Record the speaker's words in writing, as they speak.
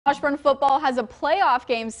Washburn football has a playoff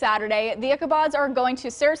game Saturday. The Ichabods are going to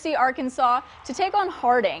Searcy, Arkansas to take on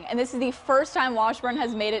Harding, and this is the first time Washburn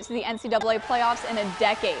has made it to the NCAA playoffs in a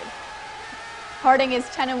decade. Harding is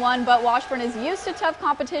 10-1, but Washburn is used to tough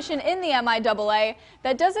competition in the MIAA.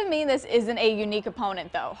 That doesn't mean this isn't a unique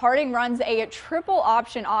opponent, though. Harding runs a triple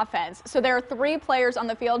option offense, so there are 3 players on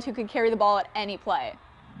the field who could carry the ball at any play.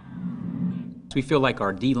 We feel like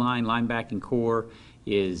our D-line linebacking core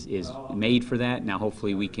is made for that. Now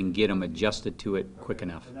hopefully we can get them adjusted to it quick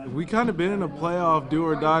enough. We kind of been in a playoff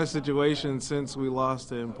do-or-die situation since we lost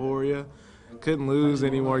to Emporia. Couldn't lose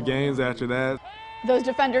any more games after that. Those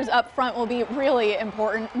defenders up front will be really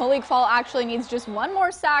important. Malik Fall actually needs just 1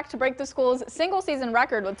 more sack to break the school's single-season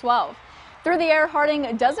record with 12. Through the air,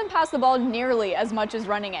 Harding doesn't pass the ball nearly as much as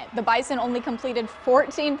running it. The Bison only completed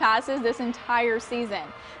 14 passes this entire season.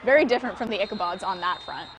 Very different from the Ichabods on that front.